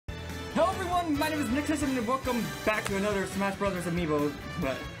my name is Nicktism and welcome back to another Smash Brothers Amiibo,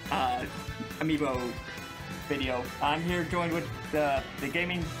 Amiibo video. I'm here joined with the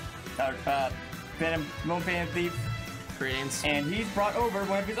gaming, Venom Fan Thief. Greetings. And he's brought over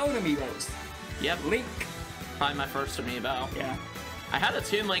one of his own Amiibos. Yep. Link. Probably my first Amiibo. Yeah. I had a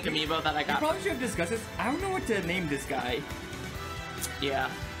Toon Link Amiibo that I got. We probably should have discussed this. I don't know what to name this guy. Yeah.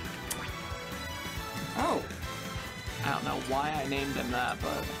 Oh. I don't know why I named him that,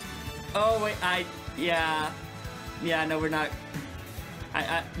 but... Oh, wait, yeah. Yeah, no, we're not...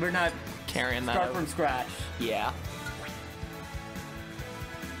 we're not... Carrying that Start from scratch. Yeah.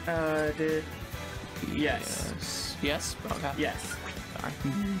 Yes. Yes? Okay. Yes. Sorry.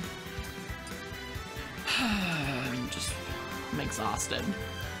 I'm exhausted.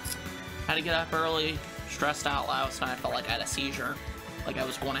 Had to get up early, stressed out last night. I felt like I had a seizure. Like I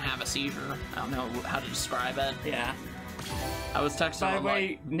was going to have a seizure. I don't know how to describe it. Yeah. I was texting By the him way,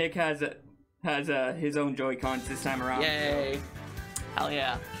 like, Nick has his own Joy-Cons this time around. yay. So. Hell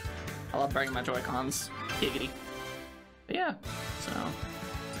yeah. I love bringing my Joy-Cons. Giggity. But yeah, so...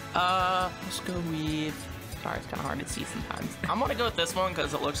 let's go with... Sorry, it's kind of hard to see sometimes. I'm gonna go with this one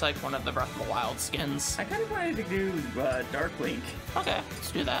because it looks like one of the Breath of the Wild skins. I kind of wanted to do Dark Link. Okay,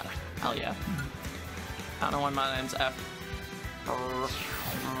 let's do that. Hell yeah. I don't know when my name's F. I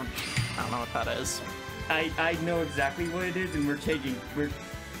don't know what that is. I know exactly what it is, and we're...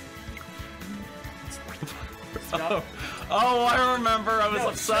 Stop. Oh, I remember. I was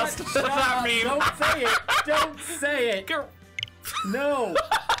obsessed with that meme. Don't say it. Don't say it. No.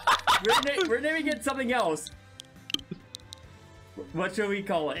 We're naming it something else. What should we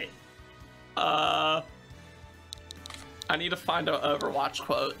call it? I need to find an Overwatch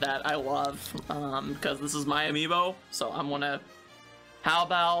quote that I love, because this is my Amiibo, so I'm gonna... How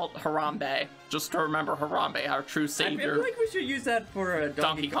about Harambe? Just to remember Harambe, our true savior. I feel like we should use that for a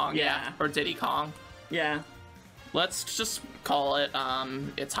Donkey Kong, yeah. Or Diddy Kong. Yeah. Let's just call it,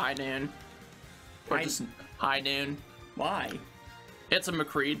 it's High Noon. Or just High Noon. Why? It's a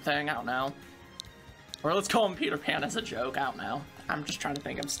McCreed thing, I don't know. Or let's call him Peter Pan as a joke, I don't know. I'm just trying to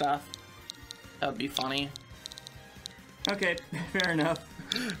think of stuff. That would be funny. Okay, fair enough.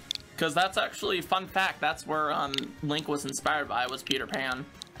 Because that's actually, fun fact, that's where Link was inspired by, was Peter Pan.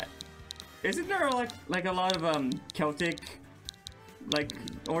 Isn't there like a lot of Celtic like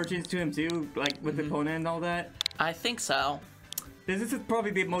origins to him too, like with the Conan and all that? I think so. This is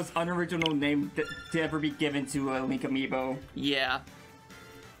probably the most unoriginal name to ever be given to a Link Amiibo. Yeah.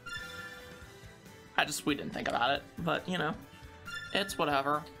 We didn't think about it, but you know, it's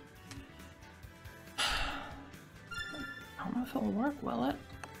whatever. I don't know if it'll work, will it?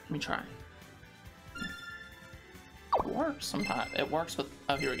 Let me try. It works sometimes. It works with,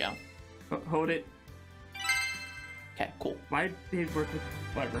 oh, here we go. Hold it. Okay, cool. Why did it work with,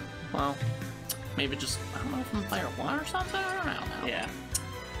 whatever. Well, maybe just, I don't know if I'm player 1 or something, I don't know. Yeah.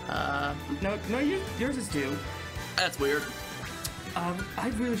 No, yours is 2. That's weird.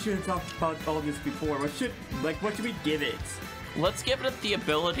 I really should have talked about all this before. What should we give it? Let's give it the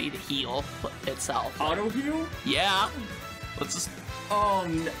ability to heal itself. Auto heal? Yeah. Let's just... Oh,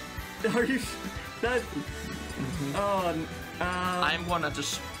 no. Are you... That... I'm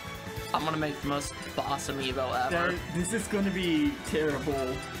gonna make the most boss Amiibo ever. This is gonna be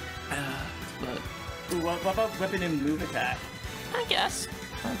terrible. But... Ooh, what about weapon and move attack? I guess.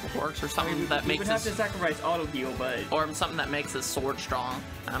 It works, or something that makes would have to sacrifice auto heal, but... Or something that makes his sword strong.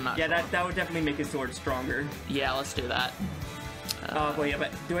 I'm not sure. that would definitely make his sword stronger. Yeah, let's do that. Well, yeah,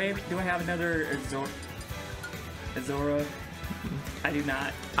 but do I have another Azora? I do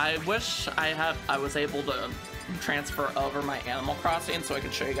not. I wish I was able to transfer over my Animal Crossing so I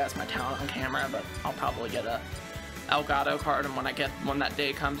could show you guys my talent on camera, but I'll probably get a Elgato card, and when that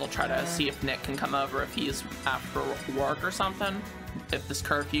day comes, I'll try to see if Nick can come over if he's after work or something. If this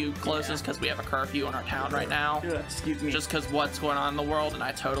curfew closes, because we have a curfew in our town right now. Excuse me. Just because what's going on in the world, and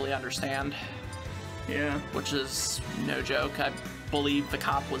I totally understand. Yeah. Which is no joke. I believe the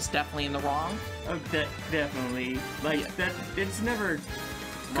cop was definitely in the wrong. Oh, definitely. Like, it's never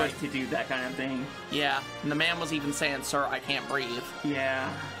right to do that kind of thing. Yeah, and the man was even saying, "Sir, I can't breathe." Yeah.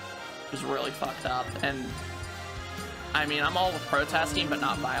 It was really fucked up, and I mean, I'm all with protesting, but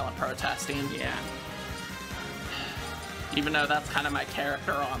not violent protesting. Yeah. Even though that's kind of my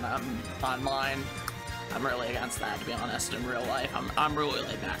character on online, I'm really against that, to be honest. In real life, I'm really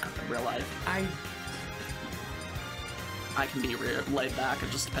laid back in real life. I can be laid back. It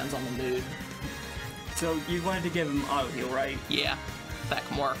just depends on the mood. So you wanted to give him auto heal, right? Yeah, that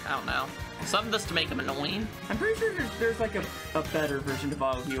can work. I don't know. Some of this to make him annoying. I'm pretty sure there's like a better version of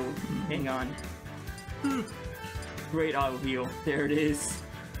auto heal. Hang on. Great auto heal. There it is.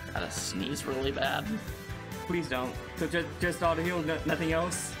 Gotta sneeze really bad. Please don't. So just auto heal, nothing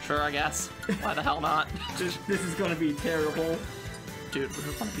else? Sure, I guess. Why the hell not? This is gonna be terrible. Dude,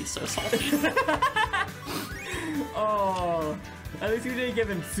 we're gonna be so salty. Oh, at least we didn't give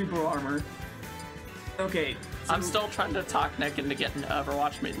him super armor. Okay. So I'm still trying to talk Nick into getting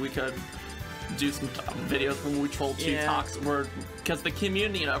Overwatch. Maybe we could do some videos when we troll too toxic. Because the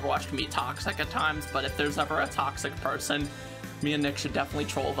community in Overwatch can be toxic at times, but if there's ever a toxic person, me and Nick should definitely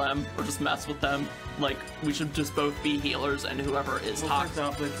troll them or just mess with them. Like, we should just both be healers, and whoever is toxic. First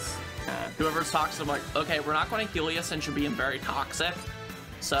off, let's, whoever's toxic, I'm like, okay, we're not going to heal you since you're being very toxic.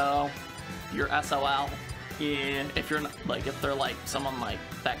 So, you're SOL. Yeah. If you're not, like, if they're like someone like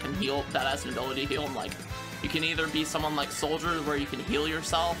that can heal, that has an ability to heal, and like, you can either be someone like Soldier where you can heal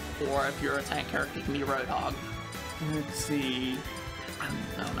yourself, or if you're a tank character, you can be Roadhog. Let's see. I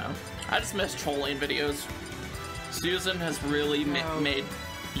don't know. I just miss trolling videos. Susan has really made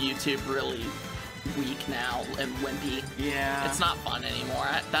YouTube really weak now and wimpy. Yeah. It's not fun anymore.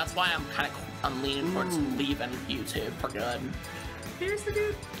 That's why I'm leaning towards leaving YouTube for good. Here's the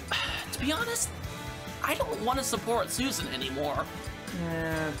dude. To be honest, I don't want to support Susan anymore.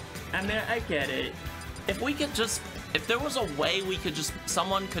 Yeah. I mean, I get it. If we could just, if there was a way we could just,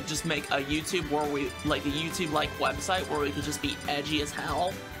 someone could just make a YouTube where we, like a YouTube-like website where we could just be edgy as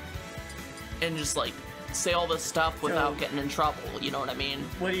hell and just like say all this stuff without getting in trouble, you know what I mean?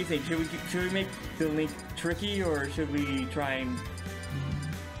 What do you think? Should we make the link tricky, or should we try and...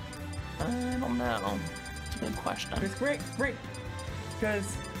 I don't know. It's a good question. It's great.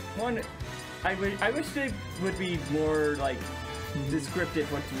 Because, one, I wish they would be more, like, descriptive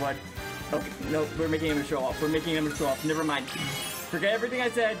with what... Okay, no, we're making him a show-off. Never mind. Forget everything I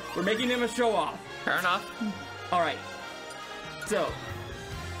said. We're making him a show-off. Fair enough. Alright. So,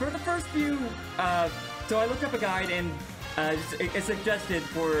 for the first few, so I looked up a guide, and it suggested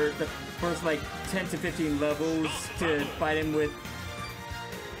for the first, like, 10 to 15 levels to fight him with...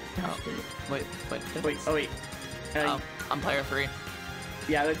 Wait. I'm player 3.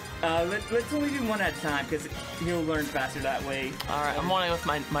 Yeah, let's only do one at a time, because he'll learn faster that way. Alright, I'm on it with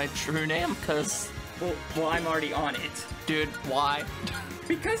my true name, because... Well, I'm already on it. Dude, why?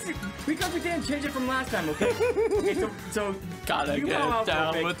 Because we didn't change it from last time, okay? Okay, so gotta get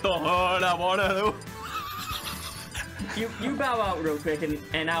down with the heart, I wanna... You bow out real quick,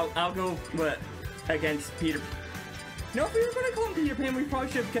 and I'll go, against Peter... No, if we were gonna call him Peter Pan, we probably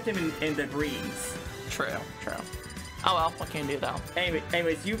should have kept him in the greens. True. Oh well, what can you do though?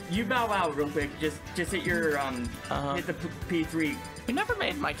 Anyways, you bow out real quick. Just hit your hit the P3. You never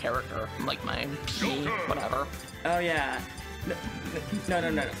made my character like my me, whatever. Oh yeah.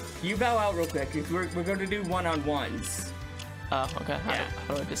 No. You bow out real quick. We're going to do one-on-ones. Oh, okay.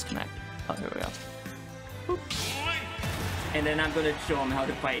 How do I disconnect? Oh, here we go. Boop. And then I'm gonna show him how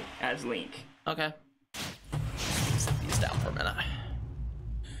to fight as Link. Okay. Set these down for a minute.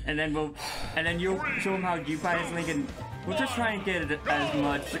 And then you'll show him how you fight as Link, and we'll just try and get as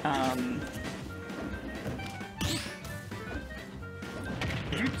much,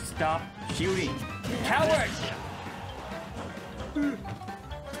 Would you stop shooting? Coward!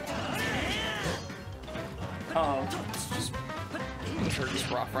 Uh-oh. I'm sure just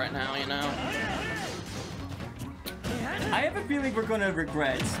rough right now, you know? I have a feeling we're gonna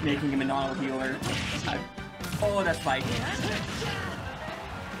regret making him an auto healer. Oh, that's fight.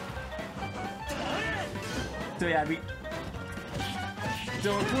 So yeah,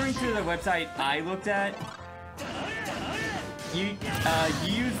 so according to the website I looked at, you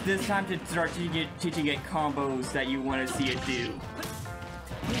use this time to start teaching it combos that you want to see it do.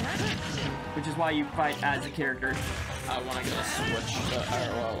 Which is why you fight as a character. I want to get a switch,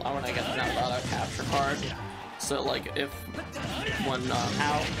 I want to get an auto capture card. So like if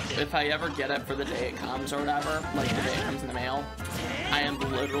I ever get it for the day it comes or whatever, like the day it comes in the mail, I am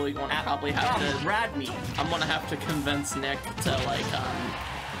literally going to probably have to rad me. I'm gonna have to convince Nick to like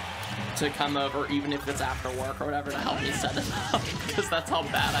to come over even if it's after work or whatever to help me set it up because that's how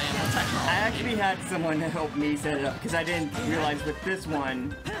bad I am with technology. I actually had someone to help me set it up because I didn't realize with this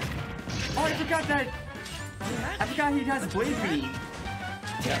one. Oh, I forgot he has Blade Beam.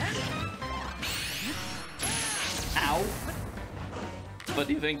 Yeah. Ow. But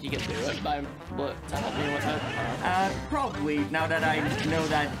do you think you can do it by to help me with it? Probably, now that I know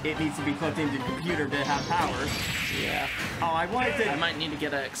that it needs to be plugged into the computer to have power. Yeah. Oh, I might need to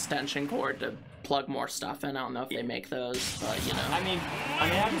get an extension cord to plug more stuff in. I don't know if they make those, but you know. I mean, I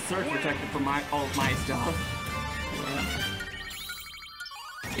have a surge protector for all of my stuff. Yeah.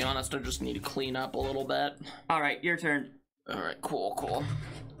 To be honest, I just need to clean up a little bit. Alright, your turn. Alright, cool.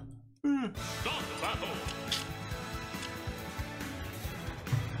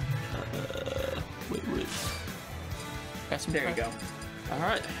 There you go. All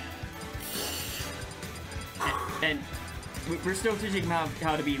right. And we're still teaching him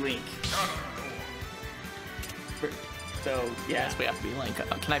how to be Link. So, yeah. Yes, we have to be Link.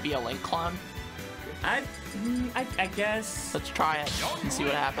 Can I be a Link clone? I guess. Let's try it and see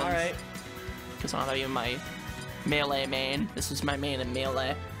what happens. Alright. Because I'm not even my Melee main. This is my main in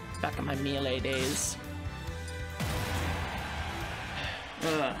Melee. Back in my Melee days.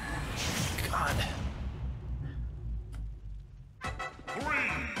 Ugh. God.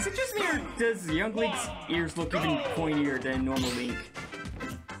 Is it just me, or does young Link's ears look even pointier than normal Link?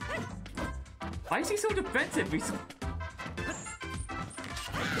 Why is he so defensive?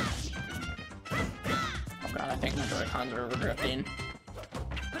 Oh god, I think my Joy-Cons are overdrifting.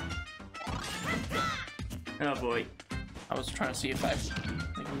 Oh boy. I was trying to see if I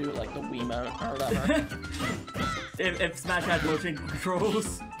can do like the Wiimote or whatever. if Smash had motion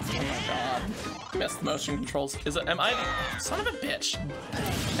controls. Oh my god. Missed motion controls. Am I son of a bitch?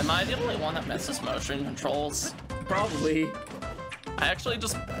 Am I the only one that misses motion controls? Probably. I guess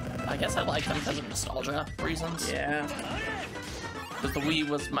I like them because of nostalgia reasons. Yeah. Because the Wii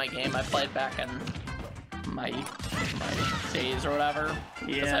was my game I played back in my days or whatever.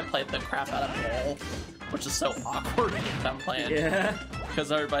 Because Yeah. I played the crap out of Roll, which is so awkward if I'm playing. Yeah.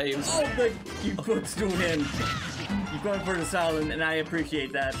 Because everybody was... Oh, you footstool him. You're going for the silent, and I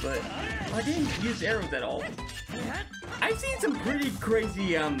appreciate that, but I didn't use arrows at all. I've seen some pretty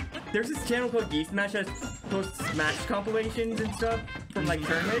crazy, there's this channel called Geese Smash that posts Smash compilations and stuff from, like,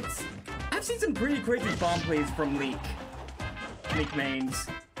 tournaments. I've seen some pretty crazy bomb plays from Link mains.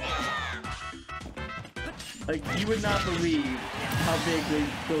 Like, you would not believe how big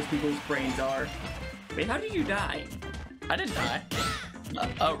those people's brains are. Wait, how did you die? I didn't die.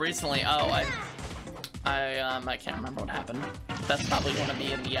 Recently. I can't remember what happened. That's probably going to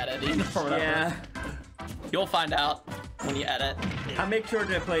be in the editing or whatever. Yeah. You'll find out when you edit. I'll make sure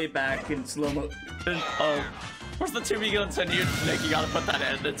to play it back in slow-mo. Oh, where's the to be continued? Nick, you gotta put that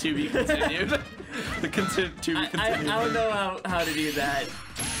in, the to be continued. To be continued. I don't know how to do that.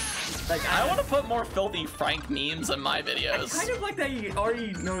 Like, I want to put more filthy Frank memes in my I videos. kind of like that he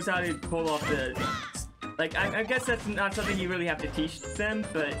already knows how to pull off the... Like, I guess that's not something you really have to teach them,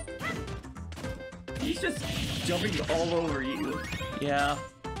 but... He's just jumping all over you. Yeah.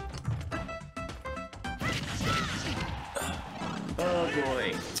 Oh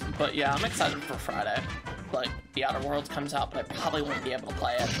boy. But yeah, I'm excited for Friday. Like, The Outer Worlds comes out, but I probably won't be able to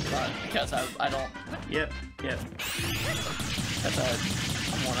play it because I don't... Yep. Because I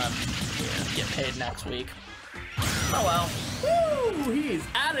want to get paid next week. Oh well. Woo! He is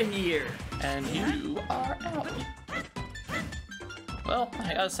out of here. And you are out. Well,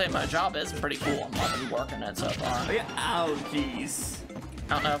 I gotta say my job is pretty cool. I'm loving working it so far. Oh, yeah. Oh, jeez.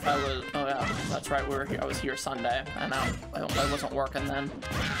 I don't know if I was. Oh yeah, that's right. We were here. I was here Sunday, and I wasn't working then.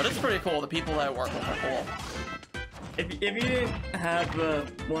 But it's pretty cool. The people that I work with are cool. If you didn't have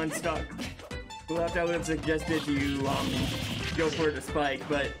one stock left, I would have suggested you go for the spike,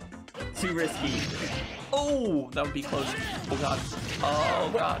 but too risky. Oh, that would be close. Oh god. Oh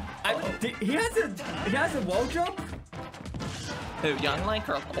god. He has a wall jump. Who, young Link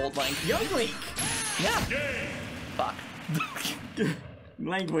or old Link? Young Link. Yeah. Fuck.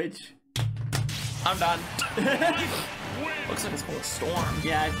 Language. I'm done. Looks like it's full of storm.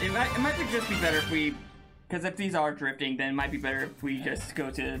 Yeah, it might just be better if we, because if these are drifting, then it might be better if we just go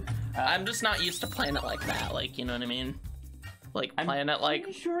to. I'm just not used to playing it like that. Like, you know what I mean? Like playing it like.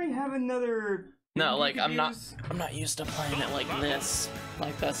 I'm sure you have another. No, like I'm not used to playing it like this.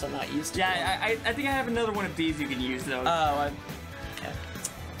 Like this, I'm not used to. Yeah, I think I have another one of these you can use though. Oh,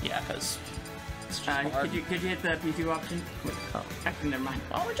 yeah, because. Could you hit the P2 option? Oh, actually, never mind.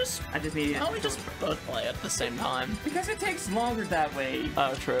 Why don't we just? I just need it. Why don't we just both play at the same time? Because it takes longer that way.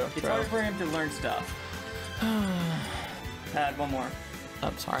 Oh, true. It's harder for him to learn stuff. One more.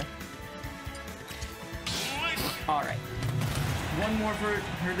 I'm sorry. All right. One more for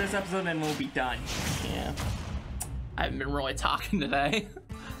this episode, and we'll be done. Yeah. I haven't been really talking today.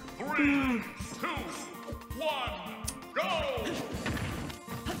 3, 2, 1, go!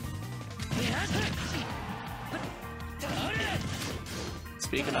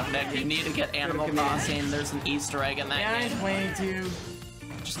 Speaking of Nick, you need to get Animal Crossing. There's an Easter egg in that Yeah, game. I'm planning to.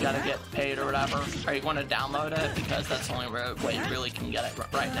 Just gotta get paid or whatever. Are you going to download it? Because that's the only way you really can get it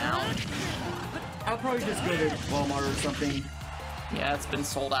right now. I'll probably just go to Walmart or something. Yeah, it's been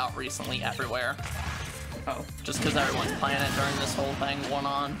sold out recently everywhere. Oh. Just because everyone's playing it during this whole thing going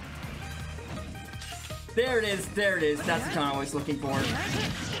on. There it is. There it is. That's the kind I was looking for.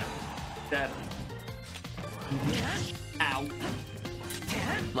 That. Ow.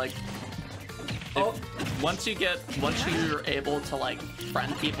 Like, Once you're able to like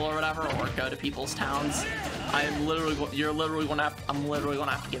friend people or whatever, or go to people's towns, I'm literally gonna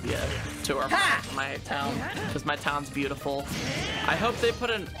have to give you a tour of my town, because my town's beautiful. I hope they put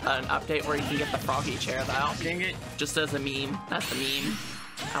an update where you can get the froggy chair though. Dang it. Just as a meme. That's the meme.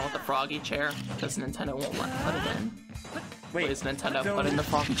 I want the froggy chair, because Nintendo won't let me put it in. Wait, Please, Nintendo, so- put in the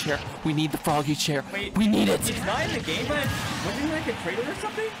froggy chair. We need the froggy chair. Wait, we need it. It's not in the game, but wasn't it like a trailer or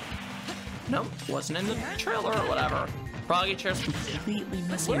something? No, wasn't in the trailer or whatever. Froggy chair's completely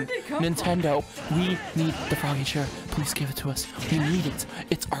missing. Where did it come Nintendo, we need the froggy chair. Please give it to us. We need it.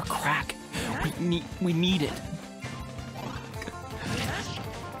 It's our crack. We need it.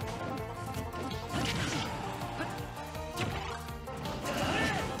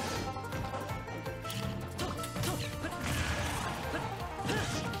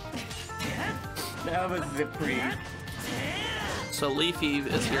 That was pretty. So Leafy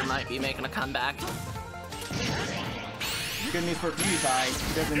is here, might be making a comeback. Good news for PewDiePie.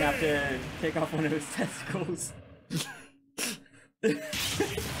 He doesn't have to take off one of his testicles. Wait,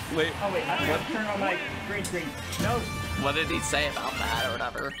 Oh wait, I have to turn on my green screen. No. what did he say about that or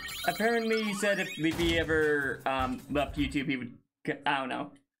whatever? Apparently he said if Leafy ever left YouTube, he would. I don't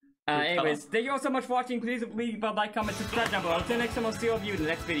know. Anyways, thank you all so much for watching. Please leave a like, comment, subscribe down below. Until next time, I'll see all of you in the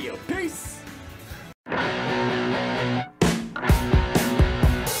next video. Peace!